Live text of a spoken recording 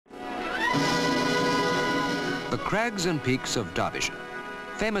The crags and peaks of Derbyshire,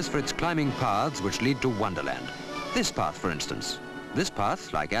 famous for its climbing paths which lead to Wonderland. This path, for instance. This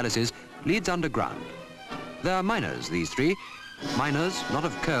path, like Alice's, leads underground. They are miners, these three. Miners, not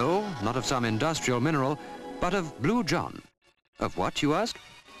of coal, not of some industrial mineral, but of bleu-jaune. Of what, you ask?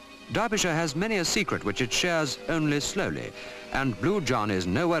 Derbyshire has many a secret which it shares only slowly, and bleu-jaune is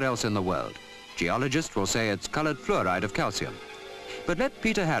nowhere else in the world. Geologists will say it's coloured fluoride of calcium. But let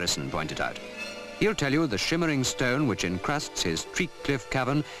Peter Harrison point it out. He'll tell you the shimmering stone which encrusts his Treak Cliff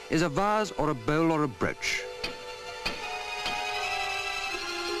Cavern is a vase or a bowl or a brooch.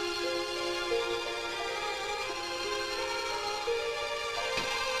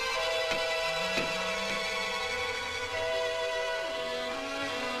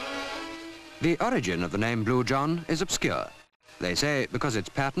 The origin of the name bleu-jaune is obscure. They say, because it's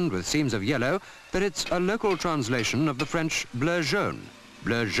patterned with seams of yellow, that it's a local translation of the French bleu-jaune.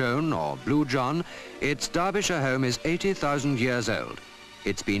 Bleu-jaune or bleu-jaune, its Derbyshire home is 80,000 years old.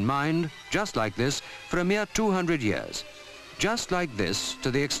 It's been mined, just like this, for a mere 200 years. Just like this,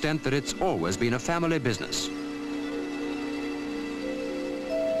 to the extent that it's always been a family business.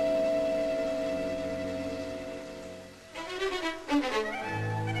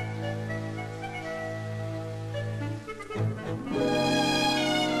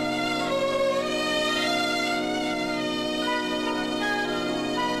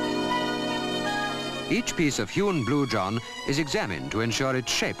 Each piece of hewn bleu-jaune is examined to ensure its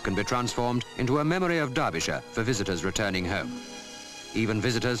shape can be transformed into a memory of Derbyshire for visitors returning home. Even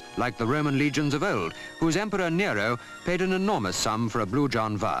visitors like the Roman legions of old, whose Emperor Nero paid an enormous sum for a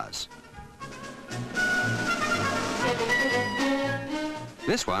bleu-jaune vase.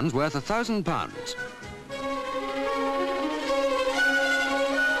 This one's worth £1,000.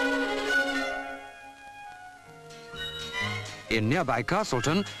 In nearby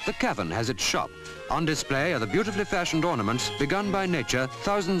Castleton, the Cavern has its shop. On display are the beautifully fashioned ornaments begun by nature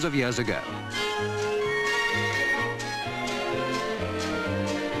thousands of years ago.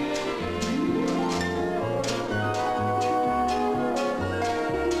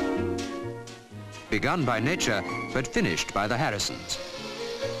 Begun by nature, but finished by the Harrisons.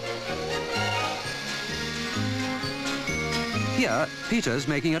 Here, Peter's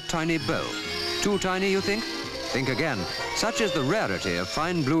making a tiny bowl. Too tiny, you think? Think again. Such is the rarity of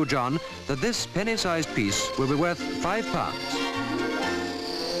fine bleu-jaune that this penny-sized piece will be worth £5.